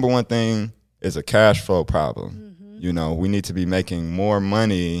think the number one thing is a cash flow problem. You know, we need to be making more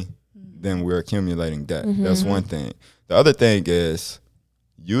money than we're accumulating debt. That's one thing. The other thing is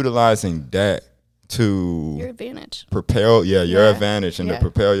utilizing debt to your advantage. Propel your advantage and to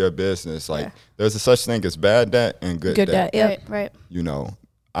propel your business. Like there's a such thing as bad debt and good debt. Right. You know,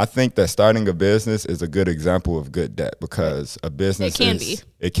 I think that starting a business is a good example of good debt because a business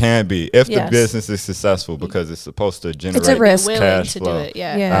it can be if the business is successful because it's supposed to generate it's a risk. cash flow. Do it.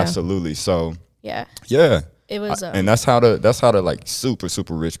 Absolutely. So yeah. It was and that's how the like super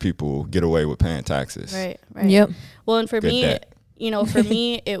rich people get away with paying taxes. Right. Yep. Well, and for me, you know,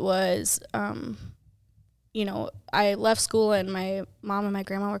 it was you know, I left school and my mom and my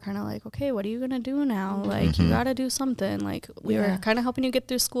grandma were kind of like, okay, what are you going to do now? Like, you got to do something. Like, we were kind of helping you get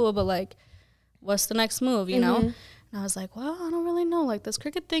through school, but like, what's the next move, you know? And I was like, well, I don't really know. Like, this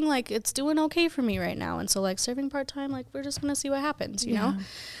Cricut thing, like, it's doing okay for me right now. And so, like, serving part-time, like, we're just going to see what happens, you know?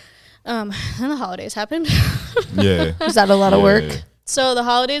 And the holidays happened. Was that a lot of work? So the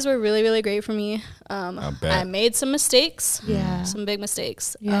holidays were really, really great for me. I made some mistakes, some big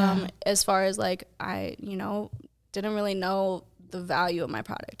mistakes. As far as like, I, you know, didn't really know the value of my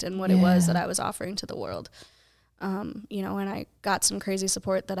product and what it was that I was offering to the world. You know, and I got some crazy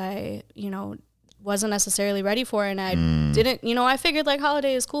support that I, you know, wasn't necessarily ready for. And I didn't, you know, I figured like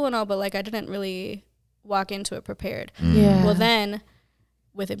holiday is cool and all, but like I didn't really walk into it prepared. Well, then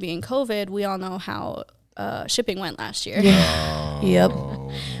with it being COVID, we all know how shipping went last year.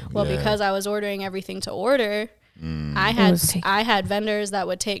 Well, because I was ordering everything to order, I had vendors that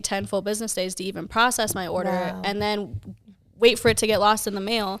would take 10 full business days to even process my order and then wait for it to get lost in the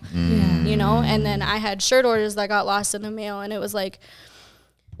mail, you know, and then I had shirt orders that got lost in the mail, and it was like,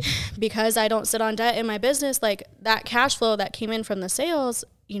 because I don't sit on debt in my business, like that cash flow that came in from the sales,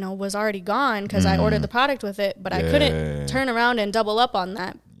 you know, was already gone because I ordered the product with it, but I couldn't turn around and double up on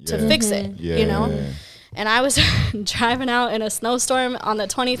that to fix it, you know? And I was driving out in a snowstorm on the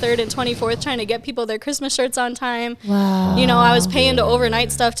 23rd and 24th trying to get people their Christmas shirts on time. You know, I was paying to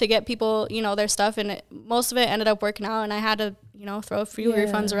overnight stuff to get people, you know, their stuff, and most of it ended up working out, and I had to, you know, throw a few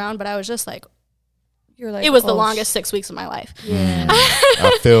refunds around, but I was just like, You're like, it was the longest 6 weeks of my life.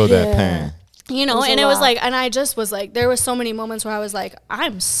 I feel that pain. You know, and it was like, and I just was like, there was so many moments where I was like,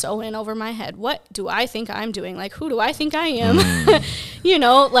 I'm so in over my head. What do I think I'm doing? Like, who do I think I am? You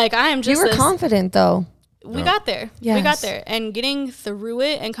know, like I'm just. You were confident though. We got there. Yes. We got there. And getting through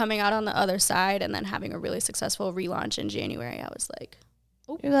it and coming out on the other side and then having a really successful relaunch in January, I was like,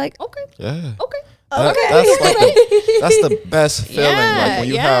 you're like, okay. Yeah. Okay. That's the best feeling. Like when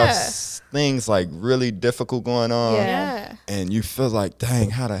you have things like really difficult going on, and you feel like, dang,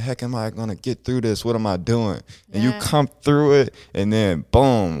 how the heck am I gonna get through this? What am I doing? And you come through it, and then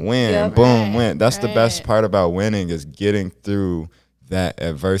boom, win, boom, win. That's the best part about winning, is getting through that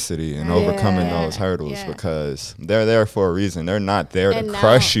adversity and overcoming those hurdles, because they're there for a reason. They're not there to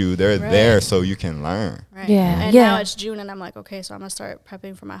crush you. They're there so you can learn. Right. Yeah. And now it's June, and I'm like, okay, so I'm gonna start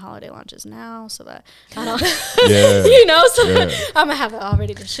prepping for my holiday launches now, so that I don't, you know, so I'm gonna have it all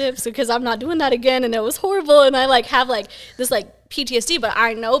ready to ship, so because I'm not doing that again, and it was horrible, and I like have like this like PTSD, but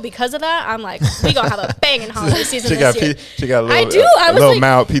I know because of that, I'm like, we gonna have a banging holiday season this year. She got a little, I do. I was little like,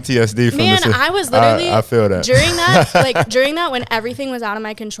 mild PTSD from man, this. I was literally I feel that during that when everything was out of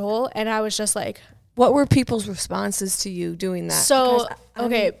my control, and I was just like, what were people's responses to you doing that? So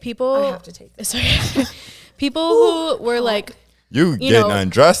people, I have to take this. Sorry, people who were like, you getting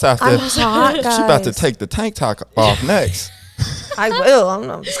undressed after I'm hot, she about to take the tank top off next. I will. I'm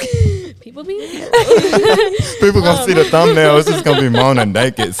not just kidding. People be people gonna see the thumbnail. It's just gonna be Mona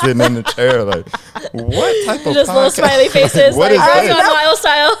naked sitting in the chair, like, what type of just podcast? little smiley faces, What like is on Wild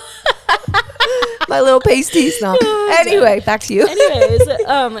Style. My little pasties now. Anyway, back to you.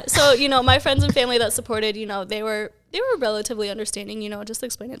 Anyways, so you know, my friends and family that supported, you know, they were relatively understanding. You know, just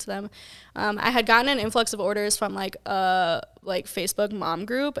explain it to them. I had gotten an influx of orders from like Facebook mom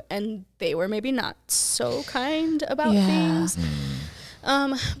group, and they were maybe not so kind about things.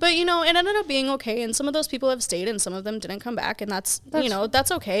 But you know, it ended up being okay, and some of those people have stayed, and some of them didn't come back, and that's you know,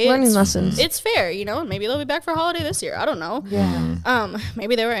 that's okay. Learning lessons. It's fair, you know, and maybe they'll be back for holiday this year. I don't know. Yeah.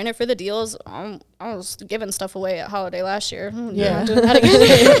 Maybe they were in it for the deals. I was giving stuff away at holiday last year. Yeah. Doing that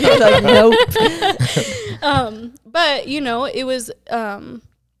again. Like, nope. But you know, it was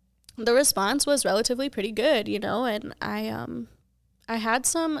the response was relatively pretty good, you know, and I had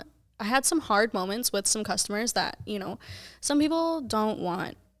some hard moments with some customers that, you know, some people don't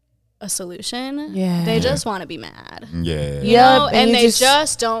want a solution. Yeah. They just want to be mad. Yeah. You know, and they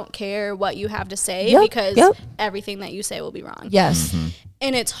just don't care what you have to say because everything that you say will be wrong. Yes.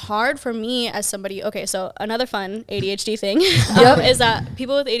 And it's hard for me as somebody, okay, so another fun ADHD thing is that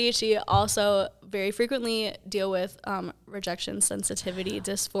people with ADHD also very frequently deal with rejection sensitivity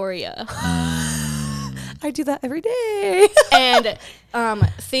dysphoria. I do that every day. And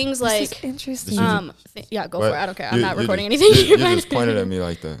things like this is interesting. Go for it. I don't care. I'm not recording anything. You just pointed at me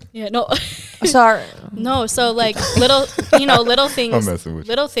like that. Yeah, no. Sorry. No, so like little things. I'm messing with you.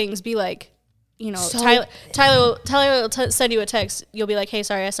 Little things be like, you know, Tyler will send you a text. You'll be like, hey,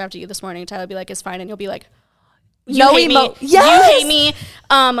 sorry, I snapped at you this morning. Tyler will be like, it's fine. And you'll be like, you hate me. Yes! You hate me.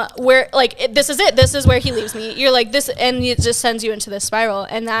 Where like this is it. This is where he leaves me. You're like this, and it just sends you into this spiral.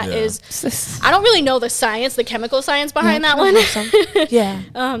 And that is, I don't really know the science, the chemical science behind that one. Yeah.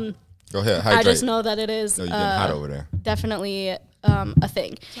 Go ahead. Hydrate. I just know that it is. No, you're getting hot over there. Definitely a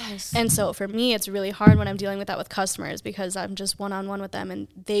thing. Yes. And so for me, it's really hard when I'm dealing with that with customers because I'm just one-on-one with them, and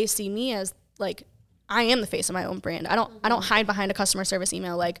they see me as like, I am the face of my own brand. I don't hide behind a customer service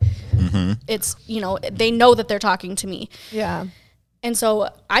email. Like it's, you know, they know that they're talking to me. Yeah. And so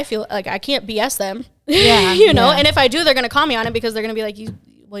I feel like I can't BS them. Yeah. You know, and if I do, they're going to call me on it because they're going to be like,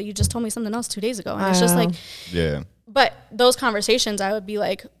 you just told me something else 2 days ago. And it's just like, but those conversations, I would be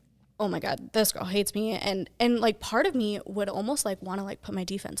like, oh my God, this girl hates me. And like part of me would almost like want to like put my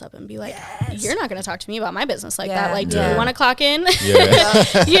defense up and be like, you're not going to talk to me about my business like that. Like, do you want to clock in?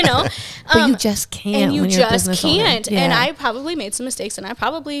 You know, but you just can't. And you when just you're can't. Yeah. And I probably made some mistakes, and I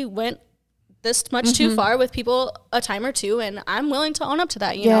probably went this much too far with people a time or two. And I'm willing to own up to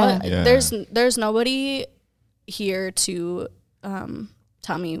that. You know, there's nobody here to,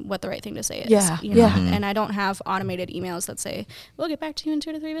 tell me what the right thing to say is. You know? And I don't have automated emails that say, we'll get back to you in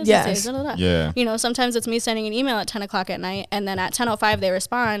 2 to 3 business days. Blah, blah, blah. You know, sometimes it's me sending an email at 10 o'clock at night, and then at 10:05 they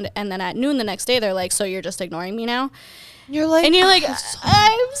respond, and then at noon the next day they're like, so you're just ignoring me now? You're like, I'm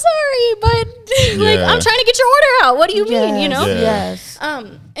sorry, but like I'm trying to get your order out. What do you mean? You know? Yes.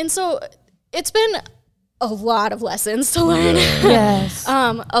 And so it's been a lot of lessons to learn. Yes.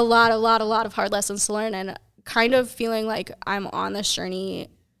 A lot of hard lessons to learn, and kind of feeling like I'm on this journey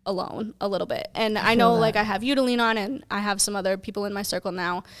alone a little bit. And I know like I have you to lean on, and I have some other people in my circle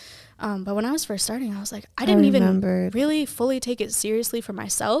now. But when I was first starting, I was like, I didn't even really fully take it seriously for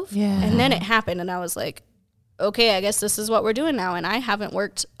myself. Yeah. And then it happened, and I was like, okay, I guess this is what we're doing now. And I haven't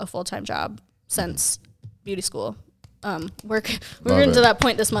worked a full-time job since beauty school. We're getting to that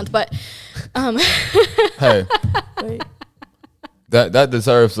point this month, but hey, that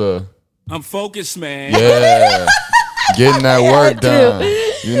deserves a. I'm focused, man. Yeah, getting that work done.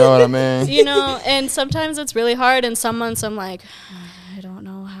 You know what I mean? You know, and sometimes it's really hard. And some months I'm like, I don't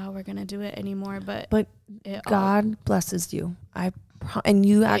know how we're gonna do it anymore. But God blesses you. And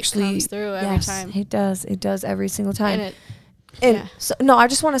you actually comes through every time. It does. It does every single time. And so, no, I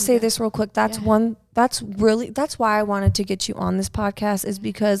just want to say this real quick. That's why I wanted to get you on this podcast, is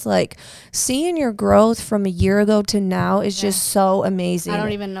because like seeing your growth from a year ago to now is just so amazing. I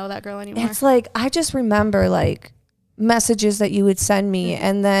don't even know that girl anymore. It's like, I just remember like messages that you would send me,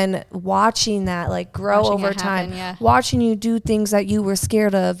 and then watching that like grow over time, watching you do things that you were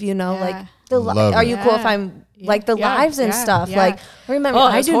scared of, you know, like are you cool if I'm like the lives and stuff? Like, remember,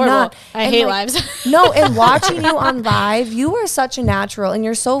 I do horrible. not. I hate lives. No, and watching you on live, you are such a natural, and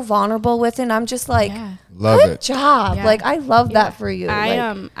you're so vulnerable with it. And I'm just like, good job. Yeah. Like, I love that for you.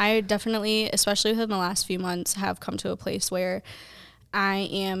 I definitely, especially within the last few months, have come to a place where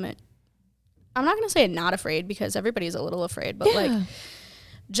I'm not going to say not afraid, because everybody's a little afraid, but like,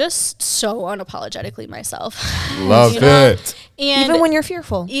 just so unapologetically myself. Love it. And even when you're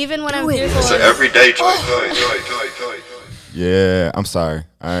fearful. Even when I'm fearful. It's an everyday choice. Yeah, I'm sorry.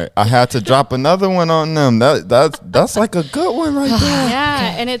 I had to drop another one on them. That's like a good one right there.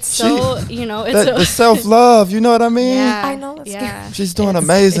 Yeah, and it's so, you know, it's the self-love, you know what I mean? Yeah, I know. Scary. She's doing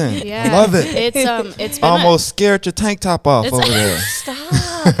amazing. Yeah. Love it. It's been almost scared your tank top off over there. Stop.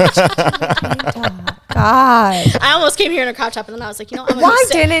 God. I almost came here in a crop top, and then I was like, you know, I'm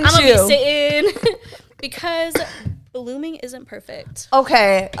gonna be sitting because blooming isn't perfect.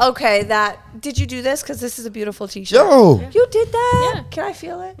 Okay. Did you do this? Because this is a beautiful t-shirt. Yo. You did that? Yeah. Can I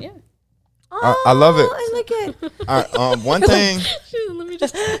feel it? Yeah. Oh, I love it. I like it. All right, one thing. Let me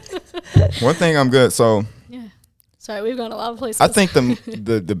just. One thing I'm good. So. Yeah. Sorry, we've gone a lot of places. I think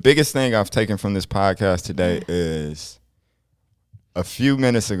the biggest thing I've taken from this podcast today is a few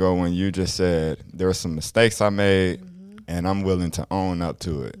minutes ago when you just said there were some mistakes I made, and I'm willing to own up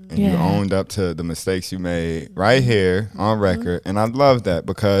to it. And you owned up to the mistakes you made right here on record. And I love that,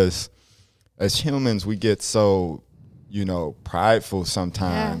 because as humans, we get so, you know, prideful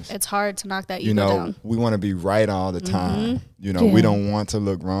sometimes. Yeah, it's hard to knock that ego down. We want to be right all the time. You know, we don't want to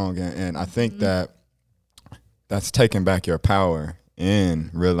look wrong. And I think that's taking back your power in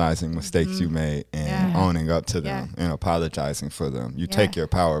realizing mistakes you made and owning up to them and apologizing for them. You take your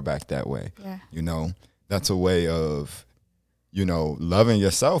power back that way. Yeah. You know, that's a way of, you know, loving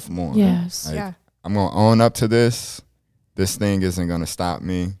yourself more. Yes. Like, I'm going to own up to this. This thing isn't going to stop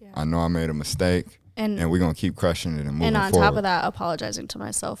me. Yeah. I know I made a mistake. And we're going to keep crushing it and moving forward. And on top of that, apologizing to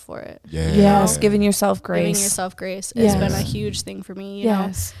myself for it. Yeah. Yes, giving yourself grace. Giving yourself grace. It's been a huge thing for me, you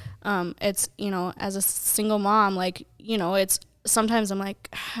know. It's, you know, as a single mom, like, you know, it's sometimes I'm like,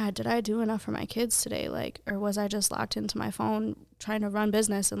 did I do enough for my kids today? Like, or was I just locked into my phone trying to run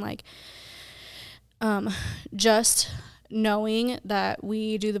business? And like, just knowing that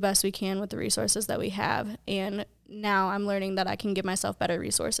we do the best we can with the resources that we have. And now I'm learning that I can give myself better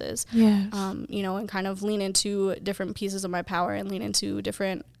resources. Yes. You know, and kind of lean into different pieces of my power and lean into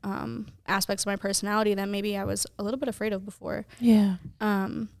different aspects of my personality that maybe I was a little bit afraid of before. Yeah.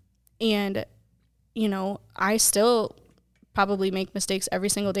 And, you know, I still probably make mistakes every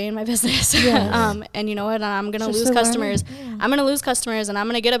single day in my business. Yes. And you know what? I'm going to lose customers. Yeah. I'm going to lose customers, and I'm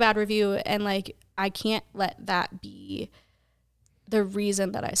going to get a bad review. And like, I can't let that be the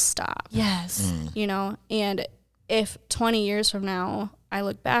reason that I stop. Yes. You know, and if 20 years from now I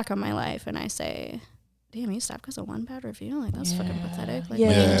look back on my life and I say, damn, you stopped because of one bad review? Like, that's fucking pathetic. Like,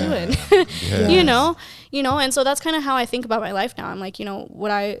 what are you doing? You know, and so that's kind of how I think about my life now. I'm like, you know,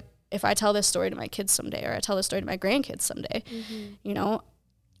 if I tell this story to my kids someday, or I tell this story to my grandkids someday, you know,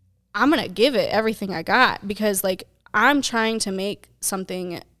 I'm going to give it everything I got, because like, I'm trying to make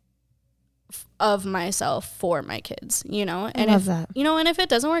something of myself for my kids, you know. And I love that. You know, and if it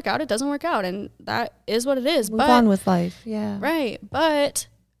doesn't work out, it doesn't work out, and that is what it is. Move on with life. Yeah. Right. But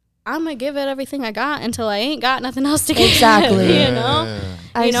I'm gonna give it everything I got until I ain't got nothing else to give. Exactly. You know?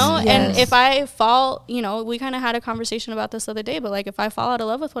 And if I fall, you know, we kind of had a conversation about this the other day, but like, if I fall out of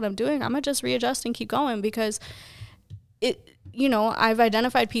love with what I'm doing, I'm gonna just readjust and keep going, because you know, I've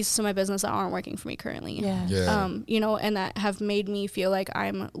identified pieces of my business that aren't working for me currently. You know, and that have made me feel like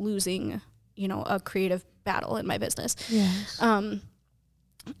I'm losing, you know, a creative battle in my business.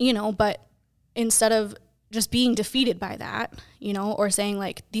 You know, but instead of just being defeated by that, you know, or saying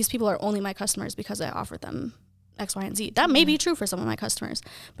like, these people are only my customers because I offered them X, Y, and Z. That may be true for some of my customers,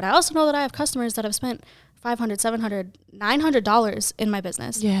 but I also know that I have customers that have spent $500, $700, $900 in my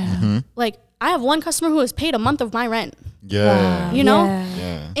business. Yeah. Like, I have one customer who has paid a month of my rent. Yeah. You know?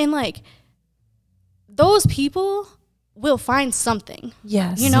 Yeah. And like, those people will find something.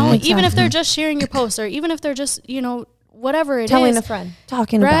 Yes. You know, exactly. even if they're just sharing your posts, or even if they're just, you know, whatever it is. Telling a friend.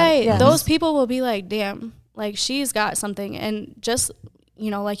 Talking about it. Right. Yes. Those people will be like, damn, like, she's got something. And just,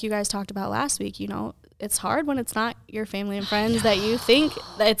 you know, like you guys talked about last week, you know, it's hard when it's not your family and friends that you think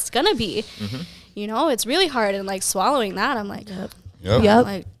that it's gonna be. You know, it's really hard. And like, swallowing that, I'm like, Yep.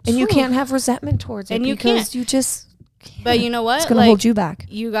 like, And you phew. can't have resentment towards it. And you because can't. you just can't. But you know what? It's going to like, hold you back.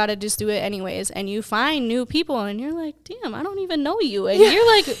 You got to just do it anyways. And you find new people and you're like, damn, I don't even know you. And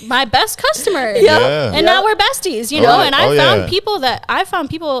you're like my best customer. Yeah. And now we're besties, you Oh, know? yeah. And Oh, I found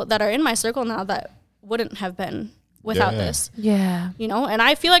people that are in my circle now that wouldn't have been without this. Yeah. You know, and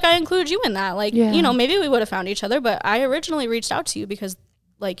I feel like I include you in that. Like, Yeah. you know, maybe we would have found each other, but I originally reached out to you because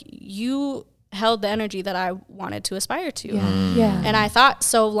like you held the energy that I wanted to aspire to. Yeah. And I thought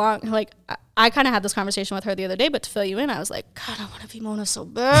so long, like, I kind of had this conversation with her the other day, but to fill you in, I was like, God, I want to be Mona so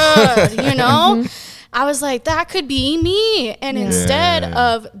bad, you know? I was like, that could be me. And instead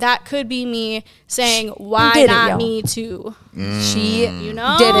of that could be me saying, why did it, not y'all. me too? She You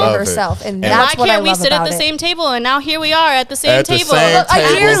know? did it Love it. herself. And And that's why what I can't we love sit about at the it. same table? And now here we are at the same At the table. same At the table.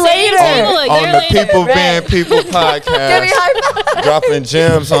 A year same later. table, a On year the later. People Being People Give me podcast, high five. dropping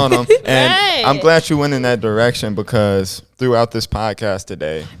gems on them. And Right. I'm glad you went in that direction, because throughout this podcast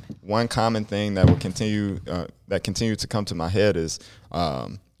today, one common thing that will continue to come to my head is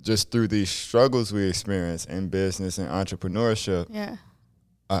just through these struggles we experience in business and entrepreneurship. Yeah.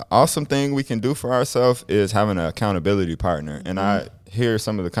 An awesome thing we can do for ourselves is having an accountability partner. And I hear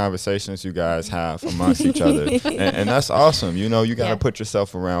some of the conversations you guys have amongst each other. And that's awesome. You know, you got to put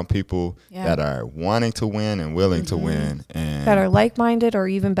yourself around people that are wanting to win and willing to win. And That are like-minded or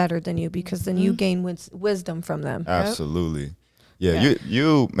even better than you, because then you gain wisdom from them. absolutely. Yeah,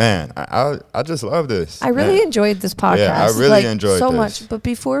 you man, I just love this. I really enjoyed this podcast. Yeah, I really enjoyed so this. much. But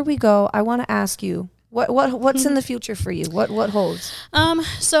before we go, I want to ask you, what's in the future for you? What holds?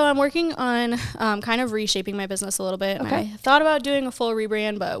 So I'm working on kind of reshaping my business a little bit. And I thought about doing a full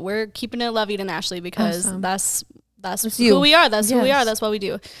rebrand, but we're keeping it Lovey and Ashley because Awesome. that's you. who we are. That's who we Yes. are. That's what we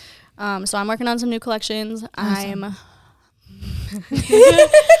do. So I'm working on some new collections. I'm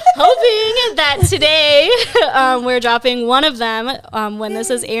hoping that today we're dropping one of them when this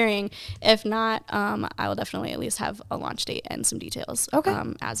is airing. If not, I will definitely at least have a launch date and some details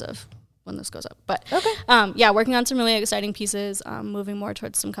as of when this goes up. But yeah, working on some really exciting pieces, moving more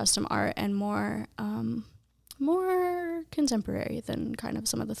towards some custom art and more contemporary than kind of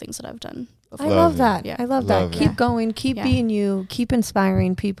some of the things that I've done before. I love that. Yeah. I love Love that. it. Keep going. Keep being you. Keep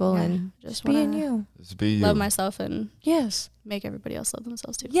inspiring people and Just being wanna you. Just be you. love myself and Yes. make everybody else love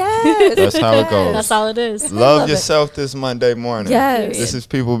themselves too. Yes. That's how it goes. That's all it is. Love yourself this Monday morning. Yes. This is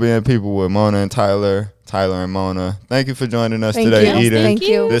People Being People with Mona and Tyler and Mona. Thank you for joining us Thank today, you. Eden. Thank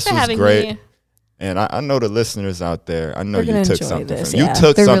you. This for was having great. me. And I know the listeners out there, I know They're you gonna took enjoy something this. from you Yeah.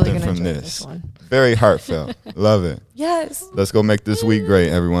 took They're really something gonna from enjoy this. one. Very heartfelt. Love it. Yes. Let's go make this week great,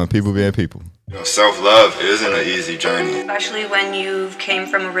 everyone. People being people. Self-love isn't an easy journey. Especially when you came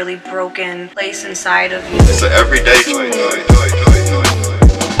from a really broken place inside of you. It's an everyday choice.